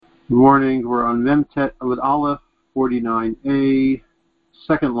Good morning. We're on Memtet with Aleph 49a,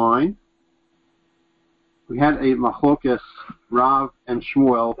 second line. We had a machlokas, Rav and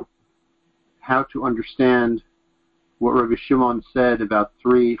Shmuel, how to understand what Rabbi Shimon said about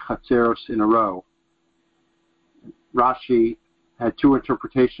 3 chatzeros in a row. Rashi had 2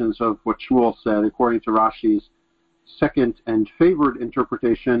 interpretations of what Shmuel said. According to Rashi's second and favored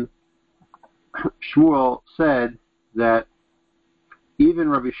interpretation, Shmuel said that even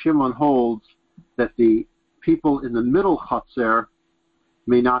Rabbi Shimon holds that the people in the middle chatzer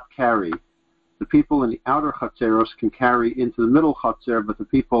may not carry. The people in the outer chatzeros can carry into the middle chatzer, but the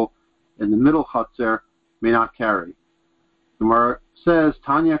people in the middle chatzer may not carry. The Gemara says,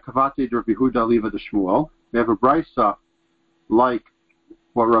 Tanya Kavati Rabbi Yehuda Liva de Shmuel. We have a brisa like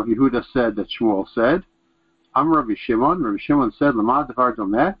what Rabbi Yehuda said that Shmuel said. Am Rabbi Shimon. Rabbi Shimon said, Lama Davar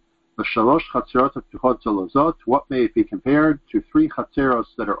Domeh. What may it be compared to 3 chatzeros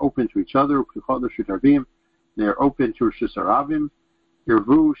that are open to each other? They are open to Rishus Harabim.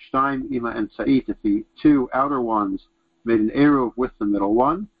 Irvu, Shtaim, Ima, and Sa'it. If the 2 outer ones made an eruv with the middle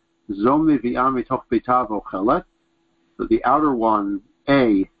one, Zomi v'ami toch beitavo chelet. So the outer one,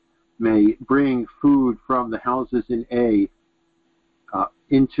 A, may bring food from the houses in A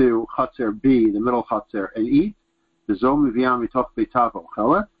into chatzer B, the middle chatzer, and eat. Zomi v'ami toch beitavo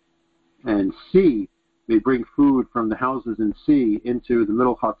chelet. And C may bring food from the houses in C into the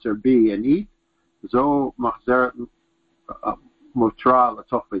middle chatzer B and eat. Zo machzeret motra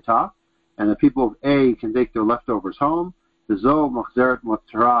l'toch beitah, and the people of A can take their leftovers home. Zo machzeret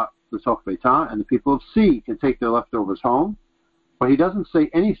motra l'toch beitah, and the people of C can take their leftovers home. But he doesn't say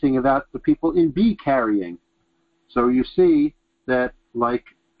anything about the people in B carrying. So you see that, like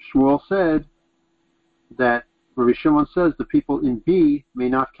Shmuel said, that Rabbi Shimon says the people in B may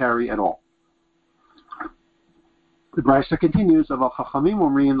not carry at all. The brisa continues, Aval Chachamim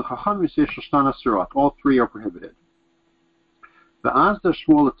Omrim, the Chachamim say Shoshtana Surat, all 3 are prohibited. V'azda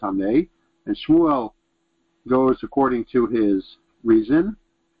Shmuel Tamei, and Shmuel goes according to his reason,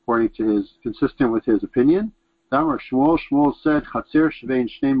 consistent with his opinion. Damar Shmuel said, Chatzer Shevein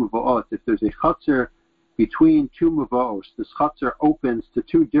Shnei Muva'ot, if there's a Chatzer between 2 Muva'os, this Chatzer opens to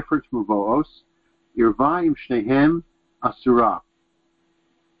 2 different Muva'os, Irva im Shnehem Asura.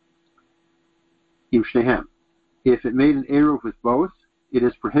 Im Shnehem. If it made an eruv with both, it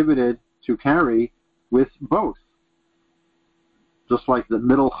is prohibited to carry with both. Just like the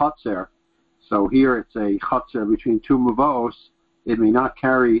middle chatzer. So here it's a chatzer between 2 muva'os, it may not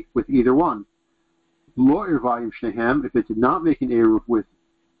carry with either one. Lo irva im Shnehem, if it did not make an eruv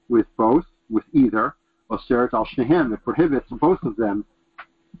with both, with either, oseret al Shnehem, it prohibits both of them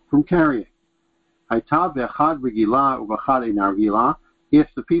from carrying. If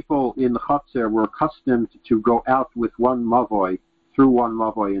the people in the chatzer were accustomed to go out with one mavoi, through one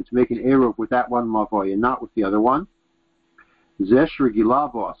mavoi, and to make an eruv with that one mavoi and not with the other one, zesh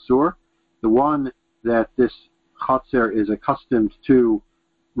regilavo asur, the one that this chatzer is accustomed to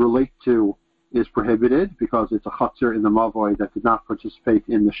relate to is prohibited because it's a chatzer in the mavoi that did not participate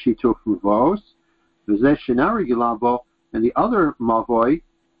in the shituf mavos. Zesh shena regilavo, and the other mavoi,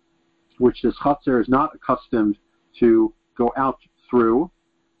 which this chatzer is not accustomed to go out through,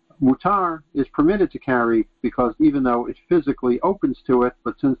 mutar is permitted to carry because even though it physically opens to it,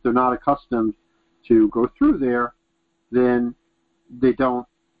 but since they're not accustomed to go through there, then they don't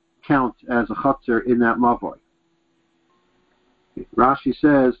count as a chatzer in that mavoi. Rashi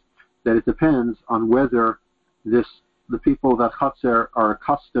says that it depends on whether the people of that chatzer are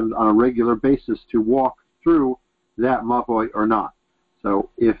accustomed on a regular basis to walk through that mavoi or not.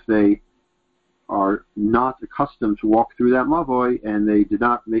 So if they are not accustomed to walk through that mavoi and they did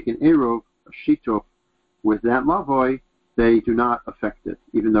not make an eruv, a shituf, with that mavoi, they do not affect it,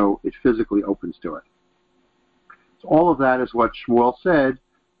 even though it physically opens to it. So all of that is what Shmuel said,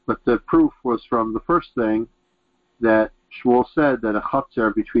 but the proof was from the first thing that Shmuel said that a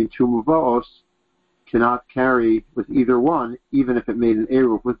chatzer between 2 muva'os cannot carry with either one, even if it made an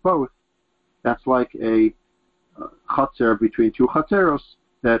eruv with both. That's like a chatzer between 2 chatzeros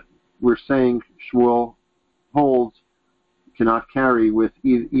that we're saying Shmuel holds cannot carry with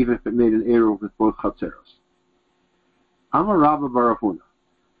even if it made an eruv with both chatzeros. Amar Rabba bar Huna.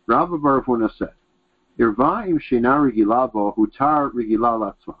 Rabba bar Huna said, Irva im sheina regilavo hutar regila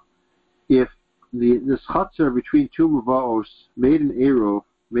latzma. If this chatzer between 2 muva'os made an eruv,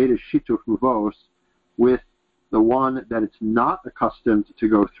 made a shituf muva'os with the one that it's not accustomed to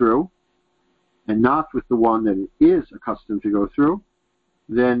go through, and not with the one that it is accustomed to go through,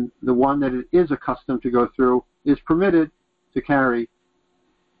 then the one that it is accustomed to go through is permitted to carry.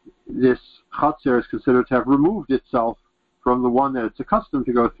 This chatzer is considered to have removed itself from the one that it's accustomed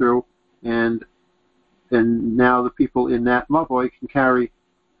to go through, and now the people in that mavoi can carry.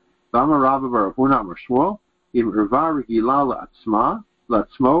 I'm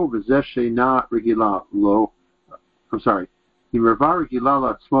sorry.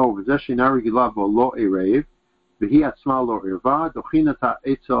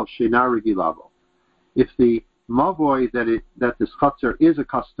 If the mavoi that this chutzner is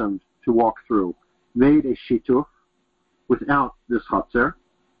accustomed to walk through made a shituf without this chutzner,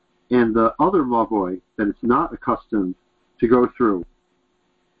 and the other mavoi that it's not accustomed to go through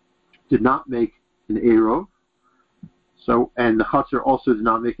did not make an eruv, and the chutzner also did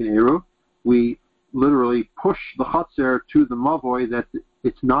not make an eruv, we literally push the chutzner to the mavoi that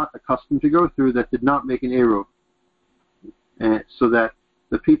it's not accustomed to go through, that did not make an eruv, and so that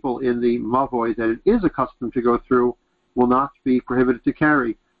the people in the mavoi that it is accustomed to go through will not be prohibited to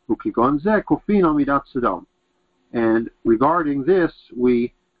carry. And regarding this,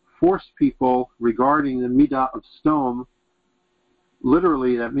 we force people regarding the midah of stom.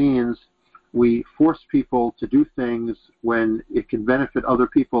 Literally, that means we force people to do things when it can benefit other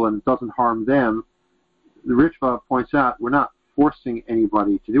people and it doesn't harm them. The Ritva points out we're not forcing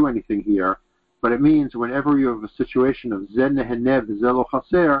anybody to do anything here, but it means whenever you have a situation of zen neheneh v'zelo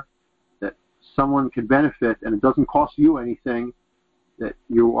chaser, that someone can benefit and it doesn't cost you anything, that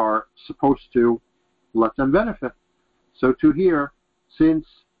you are supposed to let them benefit. So to here, since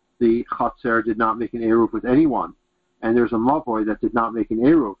the chaser did not make an eruv with anyone, and there's a mavoi that did not make an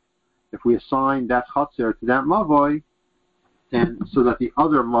eruv, if we assign that chaser to that mavoi, and so that the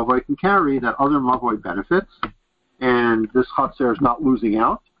other mavoi can carry, that other mavoi benefits, and this chaser is not losing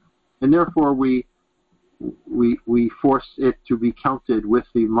out, and therefore we force it to be counted with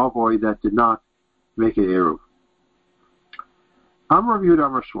the mavoi that did not make an eruv. Amar Rav Yehuda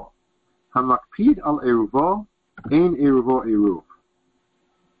Amar Shmuel, hamakpid al eruvo ein eruvo eruv.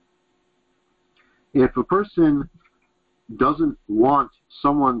 If a person doesn't want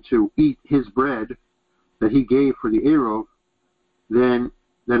someone to eat his bread that he gave for the eruv, then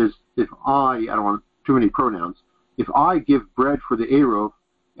that is, if I don't want too many pronouns, if I give bread for the eruv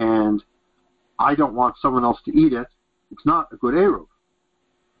and I don't want someone else to eat it, it's not a good eruv.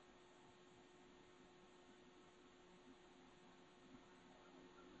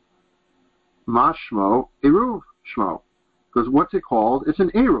 Mashmo eruv shmo. Because what's it called? It's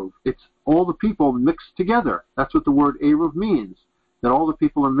an eruv. It's all the people mixed together. That's what the word eruv means, that all the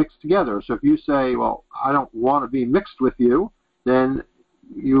people are mixed together. So if you say, well, I don't want to be mixed with you, then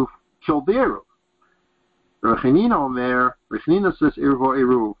you've killed the eruv. Rav Chanina says eruv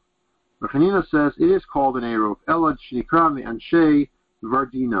eruv. Rav Chanina says it is called an eruv. Elad shnikra me'anshei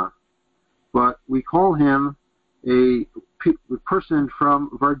Vardina. But we call him a person from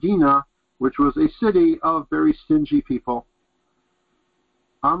Vardina, which was a city of very stingy people.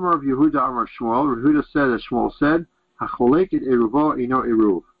 Amar of Yehuda Amar Shmuel. Yehuda said, as Shmuel said, "Hacholeket eruvo ino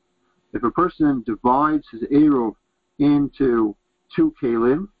eruv." If a person divides his eruv into two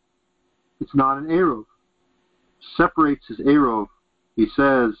kelim, it's not an eruv. Separates his eruv. He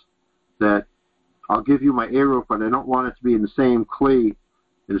says that I'll give you my eruv, but I don't want it to be in the same kli,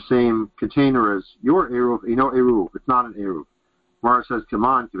 in the same container as your eruv. Ino eruv. It's not an eruv. Mara says, "Come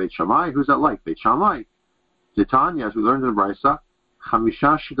on, Beit Shammai." Who's that like? Beit Shammai. Titania, as we learned in the Brisa,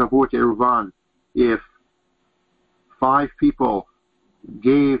 Chamisha shekavut eruvan. If 5 people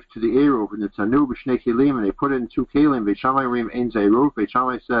gave to the eruv and it's anu b'shnei kelim and they put it in 2 kelim, Beit Shammai rim ein eruv. Beit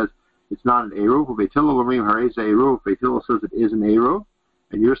Shammai says it's not an eruv. Beit Hillel rim harei eruv. Beit Hillel says it is an eruv.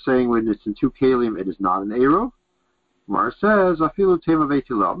 And you're saying when it's in 2 kelim it is not an eruv. Mara says afilu tema Beit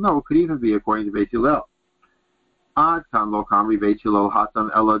Hillel. No, it could even be according to Beit Hillel. Ad kan lo kamri Beit Hillel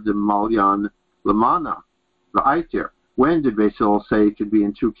hatam ela de malyan lamana v'aitir. When did Beit Hillel say it could be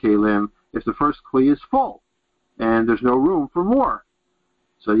in 2 kelim? If the first kli is full and there's no room for more,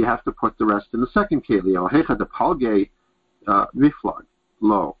 so you have to put the rest in the second keli. Hecha de palge miflag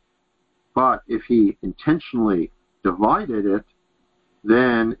lo. But if he intentionally divided it,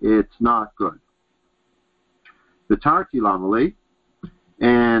 then it's not good. The tarti lamali.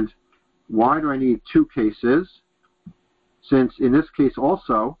 And why do I need 2 cases? Since in this case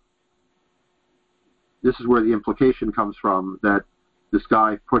also, this is where the implication comes from that this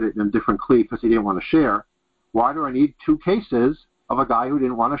guy put it in a different kli because he didn't want to share. Why do I need 2 cases of a guy who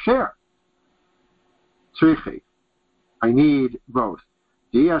didn't want to share? Tzrichi. I need both.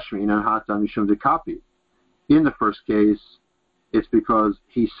 In the first case, it's because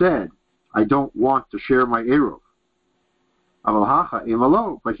he said, I don't want to share my eruv.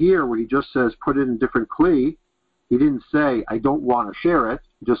 But here, where he just says put it in a different kli, he didn't say I don't want to share it.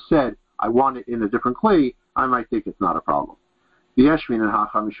 He just said I want it in a different kli. I might think it's not a problem.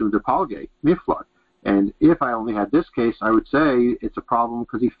 And if I only had this case, I would say it's a problem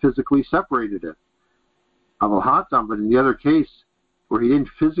because he physically separated it. But in the other case, where he didn't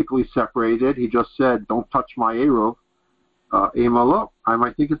physically separate it, he just said, don't touch my Eruv, I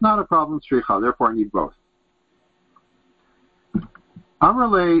might think it's not a problem, therefore I need both.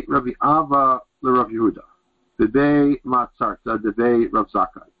 Amrle Rabbi Abba le Rav Yehuda, Bebe Matzarta Debe Rav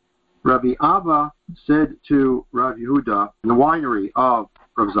Zakkai. Rabbi Abba said to Rav Yehuda in the winery of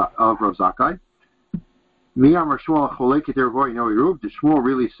Rav Zakkai, Mi Amar Shmuel Choleket Eruv no Eruv. Did Shmuel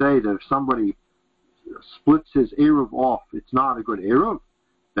really say that if somebody splits his Eruv off, it's not a good Eruv?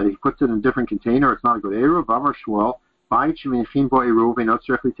 That he puts it in a different container, it's not a good Eruv? Amar Shmuel,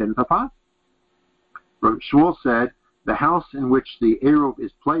 Shmuel said, the house in which the Eruv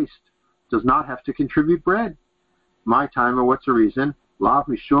is placed does not have to contribute bread. My timer, what's the reason? Lav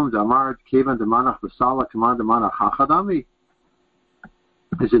mishum damar kevan demanach b'sala kaman demanach hachadami.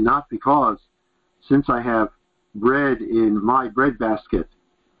 Is it not because since I have bread in my bread basket,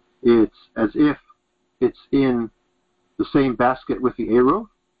 it's as if it's in the same basket with the Eruv?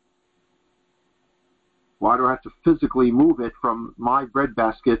 Why do I have to physically move it from my bread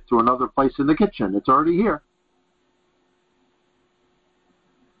basket to another place in the kitchen? It's already here.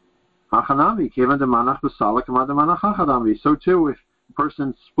 So too, if a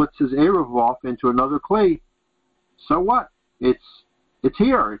person splits his Eruv off into another clay, so what? It's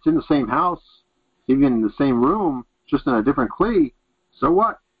here. It's in the same house, even in the same room, just in a different clay. So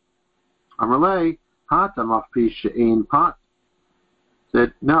what? Amrle hatamafpi she'ein pot.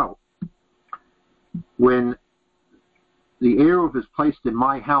 Said no. When the Eruv is placed in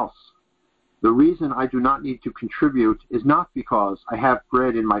my house, the reason I do not need to contribute is not because I have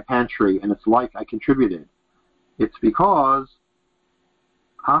bread in my pantry and it's like I contributed. It's because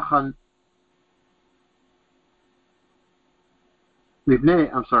I'm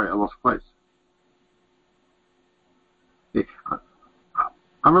sorry, I lost place.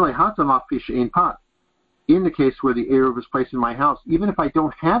 I'm really hatamaf in pot. In the case where the Eruv is placed in my house, even if I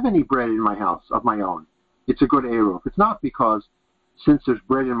don't have any bread in my house of my own, it's a good Eruv. It's not because since there's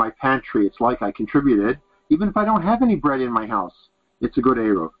bread in my pantry, it's like I contributed. Even if I don't have any bread in my house, it's a good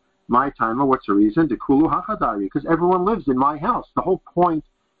Eruv. My timer, what's the reason? Dekulu hachadari, because everyone lives in my house. The whole point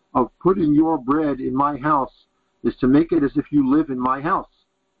of putting your bread in my house is to make it as if you live in my house.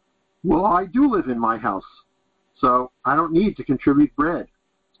 Well, I do live in my house, so I don't need to contribute bread.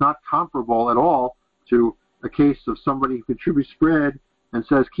 It's not comparable at all to a case of somebody who contributes bread and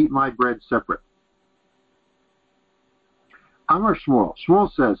says, keep my bread separate. Amar Shmuel. Shmuel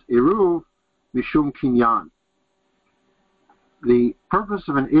says, Eruv mishum kinyan. The purpose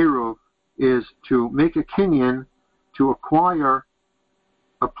of an Eruv is to make a kinyan to acquire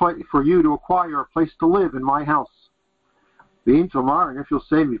for you to acquire a place to live in my house. V'im tomar, and if you'll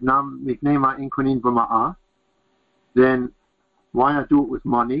say miknei ma'in konin b'ma'ah, then why not do it with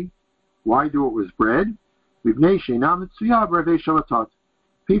money? Why do it with bread?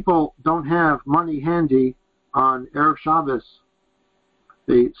 People don't have money handy on Erev Shabbos.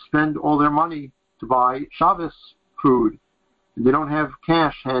 They spend all their money to buy Shabbos food, and they don't have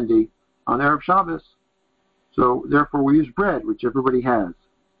cash handy on Erev Shabbos. So therefore we use bread, which everybody has.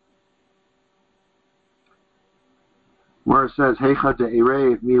 Where it says, Heicha de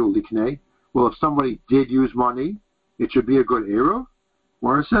Erev miu liknei. Well, if somebody did use money, it should be a good Eruv.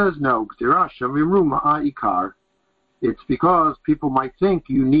 Where it says, no, it's because people might think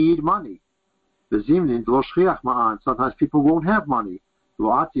you need money. Sometimes people won't have money.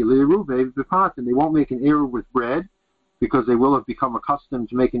 And they won't make an Eruv with bread because they will have become accustomed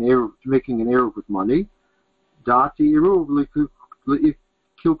to making an Eruv with money.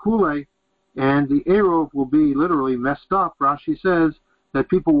 And the Eruv will be literally messed up. Rashi says that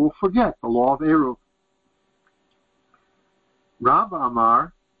people will forget the law of Eruv. Rabba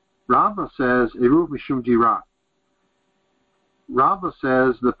Amar, Rabba says, Eruv mishum dira. Rabba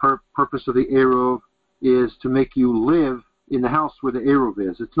says the purpose of the Eruv is to make you live in the house where the Eruv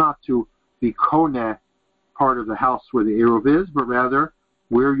is. It's not to be koneh part of the house where the Eruv is, but rather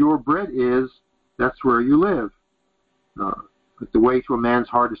where your bread is, that's where you live. The way to a man's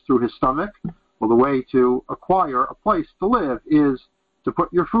heart is through his stomach. Well, the way to acquire a place to live is to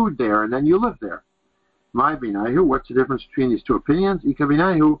put your food there, and then you live there. My binayu, what's the difference between these two opinions? Ika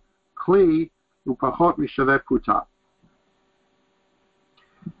binayu, kli upachot mishaveh puta.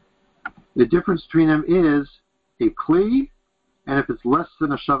 The difference between them is a kli, and if it's less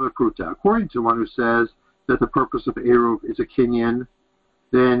than a shaveh pruta. According to one who says that the purpose of Eruv is a kinyan,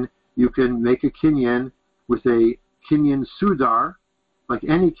 then you can make a kinyan with a kinyan sudar, like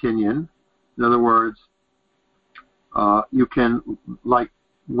any kinyan. In other words, You can, like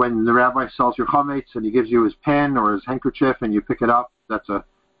when the rabbi sells your chametz and he gives you his pen or his handkerchief and you pick it up, that's a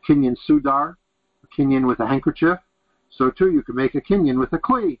kinyan sudar, a kinyan with a handkerchief. So too, you can make a kinyan with a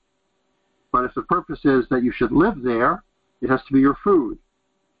kli. But if the purpose is that you should live there, it has to be your food.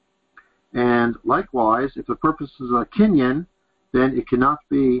 And likewise, if the purpose is a kinyan, then it cannot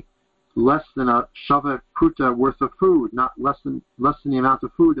be less than a shava pruta worth of food, not less than the amount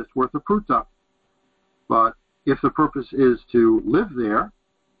of food that's worth a pruta. But if the purpose is to live there,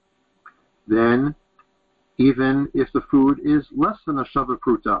 then even if the food is less than a shava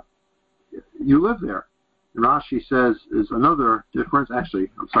pruta, you live there. Rashi says is another difference.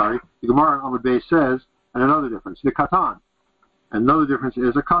 Actually, I'm sorry. The Gemara on Amud Beis says, and another difference, the katan. Another difference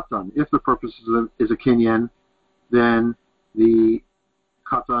is a katan. If the purpose is a kinyan, then the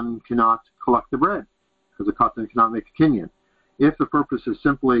katan cannot collect the bread, because the katan cannot make a kinyan. If the purpose is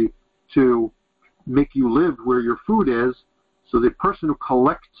simply to make you live where your food is, so the person who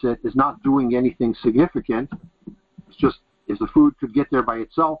collects it is not doing anything significant, it's just, if the food could get there by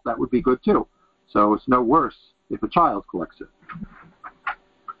itself, that would be good too. So it's no worse if a child collects it.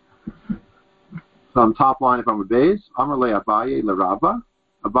 From top line of Amud Beis, Amar le Abaye le Rabba.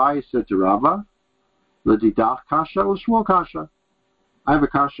 Abaye said to Rabba, L'didach kasha or Shmuel kasha. I have a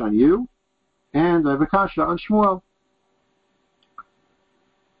kasha on you, and I have a kasha on Shmuel.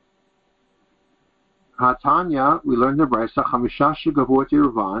 Hatanya, we learned in the Brisa, Chamisha shegavot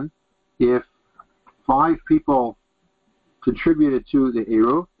Yeruvan, if 5 people contributed to the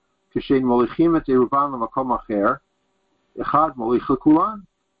Eruv, Kishen molichim et Yeruvan l'makom acher, echad molich l'kulan.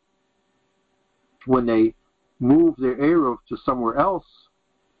 When they move their Eruv to somewhere else,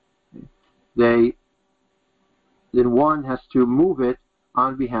 then one has to move it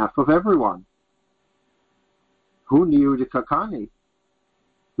on behalf of everyone. Hu niu de kakani,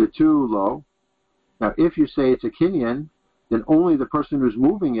 the two lo. Now, if you say it's a kinyan, then only the person who's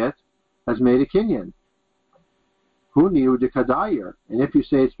moving it has made a kinyan. Hu niu de kadayer, and if you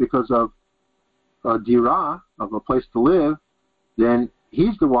say it's because of a dirah, of a place to live, then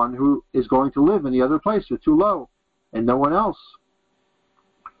he's the one who is going to live in the other place with too low, and no one else.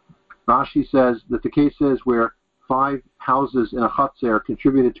 Rashi says that the case is where 5 houses in a chatzer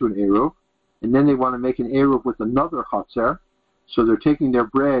contributed to an eruv, and then they want to make an eruv with another chatzer, so they're taking their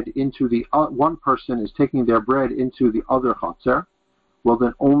bread into the one person is taking their bread into the other chatzer. Well,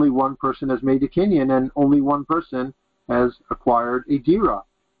 then only one person has made a kinyan, and only one person has acquired a dira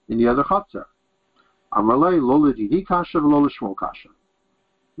in the other chatzer. Amarle lo l'didi kasha v'lo l'shmuel kasha.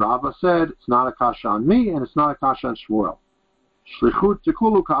 Rabba said, it's not a kasha on me, and it's not a kasha on Shmuel. Shlichut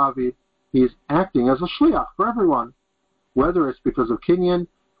tekulu ka'avid, he is acting as a shliach for everyone. Whether it's because of kinyan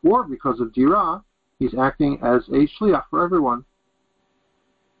or because of dira, he's acting as a shliach for everyone.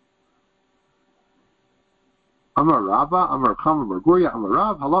 Amar Rabba, Amar Chama bar Guria, Amar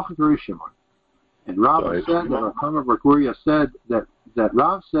Rav, halacha Rabbi Shimon. And Rabba said that Chama bar Guria said that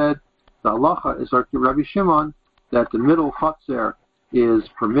Rav said the halacha is like Rabbi Shimon, that the middle chatzer is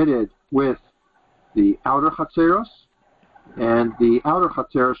permitted with the outer chatzeros, and the outer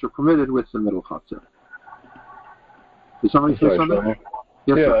chatzeros are permitted with the middle chatzer. Did somebody say something?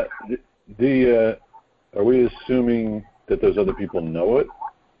 Yes, sir. Are we assuming that those other people know it?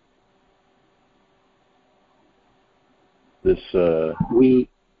 We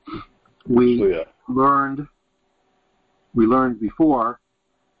learned before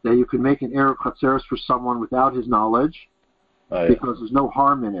that you can make an eruv chatzeros for someone without his knowledge, because there's no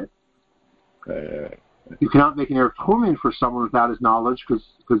harm in it. You cannot make an eruv chumin for someone without his knowledge,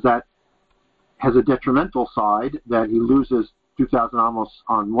 because that has a detrimental side, that he loses 2,000 amos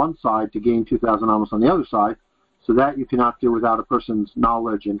on one side to gain 2,000 amos on the other side. So that you cannot do without a person's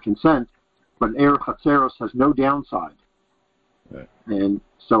knowledge and consent. But an eruv chatzeros has no downside. Right. And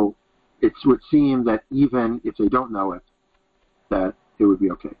so it would seem that even if they don't know it, that it would be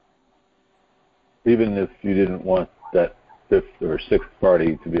okay. Even if you didn't want that 5th or 6th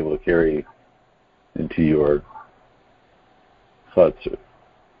party to be able to carry into your chutzner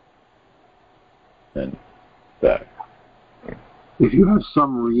and back. If you have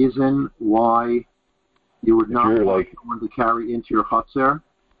some reason why you would not want someone to carry into your chutzner,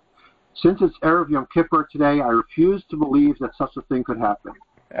 since it's Erev Yom Kippur today, I refuse to believe that such a thing could happen.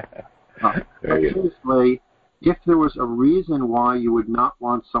 Seriously, if there was a reason why you would not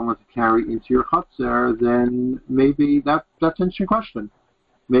want someone to carry into your chutzner, then maybe that's an interesting question.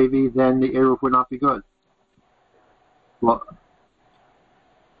 Maybe then the Eruv would not be good. Well,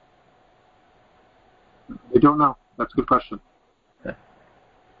 I don't know. That's a good question.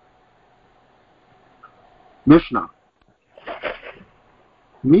 Mishnah.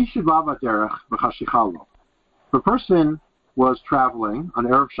 Mishabava derech v'chashichalo. If a person was traveling on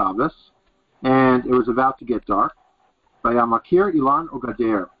Erev Shabbos, and it was about to get dark, Vayamakir Ilan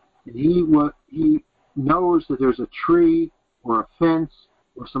Ogader, and he knows that there's a tree or a fence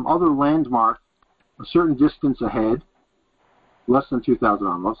or some other landmark a certain distance ahead, less than 2,000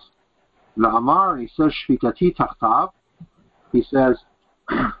 amos. La'amar, and he says, Shvitati Tachtav, he says,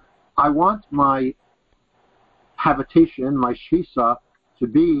 I want my habitation, my shvisa, to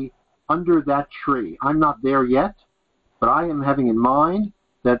be under that tree. I'm not there yet, but I am having in mind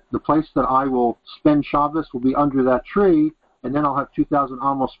that the place that I will spend Shabbos will be under that tree, and then I'll have 2,000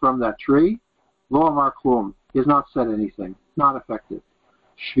 amos from that tree. Lo amar klum. He has not said anything. Not effective.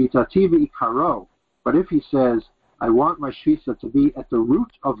 Shvitati v'ikaro. But if he says, I want my shvisa to be at the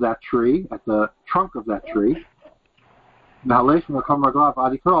root of that tree, at the trunk of that tree,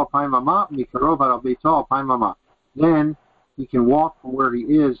 then he can walk from where he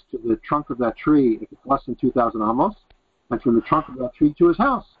is to the trunk of that tree if it's less than 2,000 amos, and from the trunk of that tree to his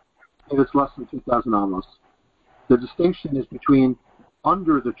house if it's less than 2,000 amos. The distinction is between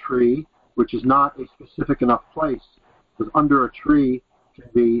under the tree, which is not a specific enough place, because under a tree can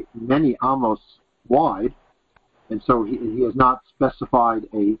be many amos wide, and so he has not specified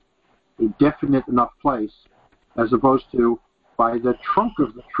a definite enough place, as opposed to by the trunk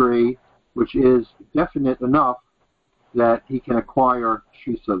of the tree, which is definite enough that he can acquire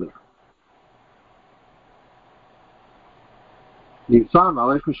shisa there.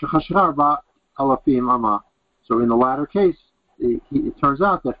 So in the latter case, it turns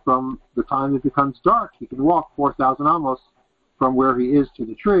out that from the time it becomes dark, he can walk 4,000 amos from where he is to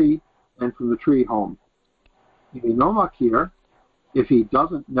the tree, and from the tree home. If he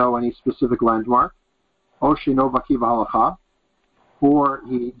doesn't know any specific landmark, or he doesn't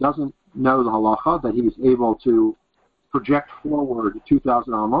know the halacha, that he is able to project forward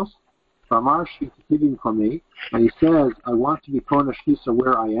 2,000 amos, and he says, I want to be kona shkisa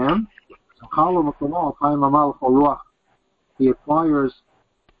where I am, he acquires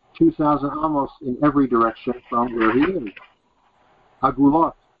 2,000 amos in every direction from where he is.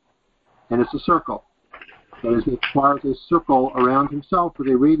 Agulot, and it's a circle. That is, he acquires a circle around himself with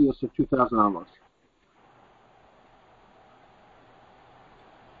a radius of 2,000 amos.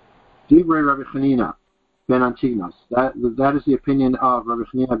 Divrei Rabbi Chanina ben Antignos. That is the opinion of Rabbi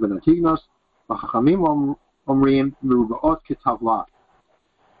Chanina ben Antignos. V'chachamim omrim merubaot ketavla.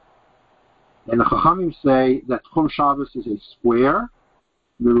 And the Chachamim say that Tchum Shabbos is a square,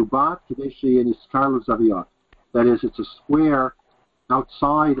 merubat kedei she'yeh niskar l'zaviyot. That is, it's a square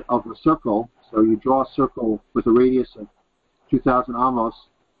outside of the circle. So you draw a circle with a radius of 2,000 amos,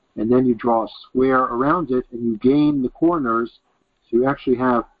 and then you draw a square around it, and you gain the corners, so you actually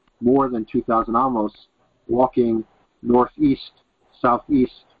have more than 2,000 amos walking northeast,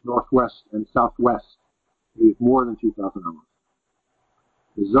 southeast, northwest, and southwest. You have more than 2,000 amos.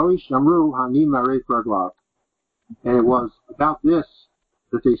 Zoe Shamru Hani Marei Perglav. And it was about this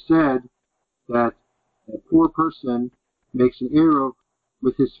that they said that a poor person makes an eruv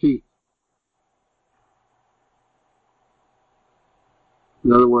with his feet.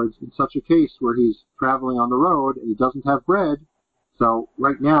 In other words, in such a case where he's traveling on the road and he doesn't have bread, so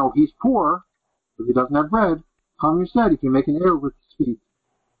right now he's poor, but he doesn't have bread, Hamir said he can make an eruv with his feet.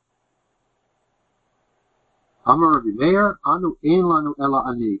 Amar Rabbi Meir, Anu ein lanu ela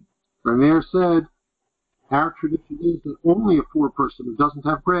ani. Rabbi Meir said, our tradition is that only a poor person who doesn't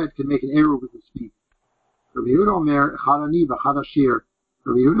have bread can make an eruv with his feet. Rabbi Yehuda Omer, Echad ani v'echad ashir.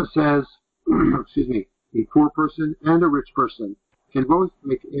 Rabbi Yehuda says, a poor person and a rich person can both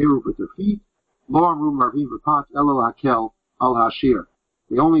make an eruv with their feet. Lo amru marvim v'pat ela l'hakel al hashir.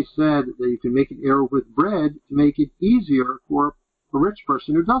 They only said that you can make an eruv with bread to make it easier for a rich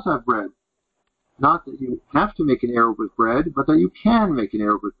person who does have bread. Not that you have to make an eruv with bread, but that you can make an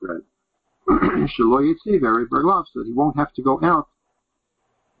eruv with bread. Shelo yitzei v'erei berglav, so that he won't have to go out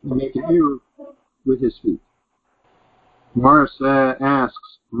and make an eruv with his feet. Morris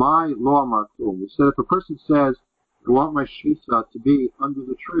asks, my law markum. He said if a person says, I want my shvisa to be under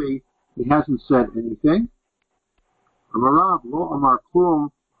the tree, he hasn't said anything. Amarav lo amar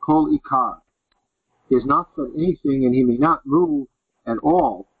klum kol ikar. He has not said anything, and he may not move at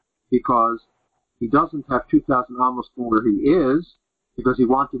all because he doesn't have 2,000 amos from where he is, because he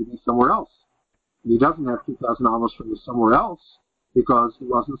wanted to be somewhere else. And he doesn't have 2,000 amos from somewhere else because he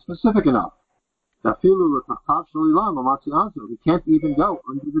wasn't specific enough. He can't even go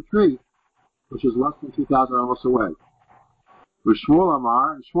under the tree, which is less than 2,000 amos away. With Shmuel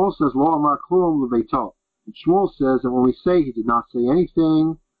Amar, and Shmuel says, Lo Amar Klum Lebeito. And Shmuel says that when we say he did not say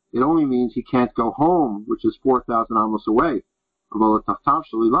anything, it only means he can't go home, which is 4,000 amos away.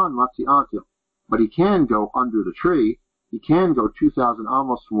 but he can go under the tree. He can go 2,000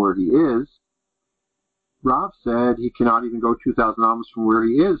 amos from where he is. Rav said he cannot even go 2,000 amos from where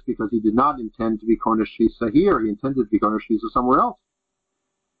he is because he did not intend to be Konesh Shisa here. He intended to be Konesh Shisa somewhere else.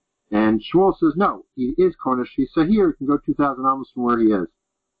 And Shmuel says, no, he is Konesh Shisa here. He can go 2,000 amos from where he is.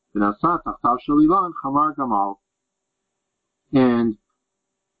 And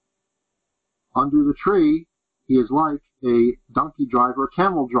under the tree, he is like a donkey driver, a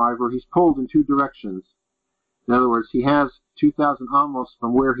camel driver. He's pulled in two directions. In other words, he has 2,000 amos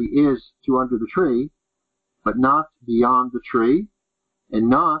from where he is to under the tree, but not beyond the tree, and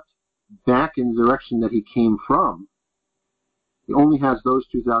not back in the direction that he came from. He only has those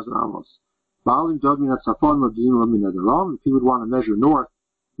 2,000 amos. If he would want to measure north,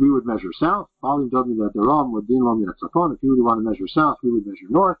 we would measure south. If he would want to measure south, we would measure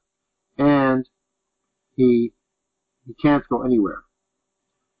north. And he can't go anywhere.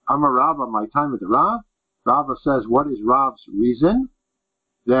 Amar Rabba, my time with the Rav. Rabba says, what is Rav's reason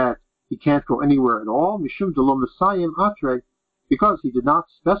that he can't go anywhere at all? Mishum delo Messiah atre, because he did not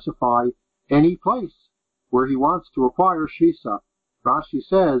specify any place where he wants to acquire Shisa. Rashi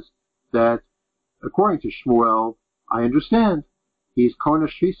says that, according to Shmuel, I understand, he's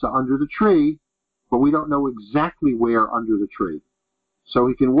Konesh Shisa under the tree, but we don't know exactly where under the tree. So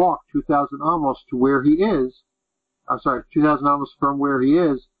he can walk 2,000 amos to where he is, 2,000 amos from where he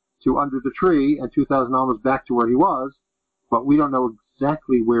is to under the tree, and 2,000 amos back to where he was, but we don't know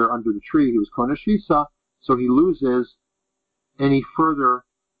exactly where under the tree he was Konesh Shisa, so he loses any further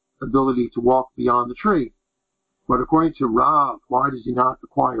ability to walk beyond the tree. But according to Rav, why does he not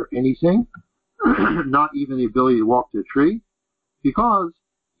acquire anything? Not even the ability to walk to the tree? Because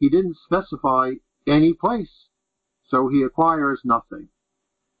he didn't specify any place. So he acquires nothing.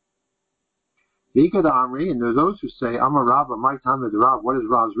 And there are those who say, Amar Rabba, my time of the Rav, what is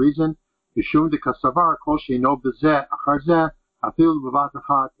Rav's reason?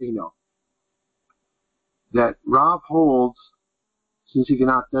 That Rav holds, since he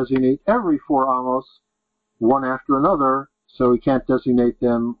cannot designate every 4 amos, one after another, so he can't designate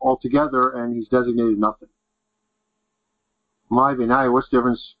them all together, and he's designated nothing. What's the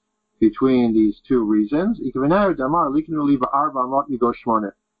difference between these two reasons? If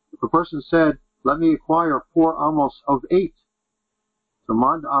a person said, let me acquire 4 amos of 8,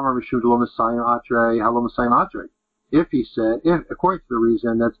 if he said, according to the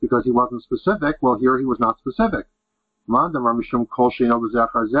reason, that's because he wasn't specific, well, here he was not specific. And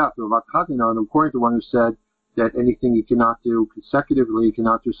according to one who said that anything he cannot do consecutively, he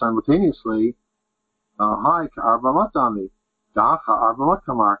cannot do simultaneously,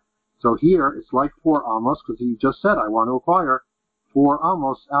 so here it's like 4 amos, because he just said, I want to acquire 4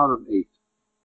 amos out of 8.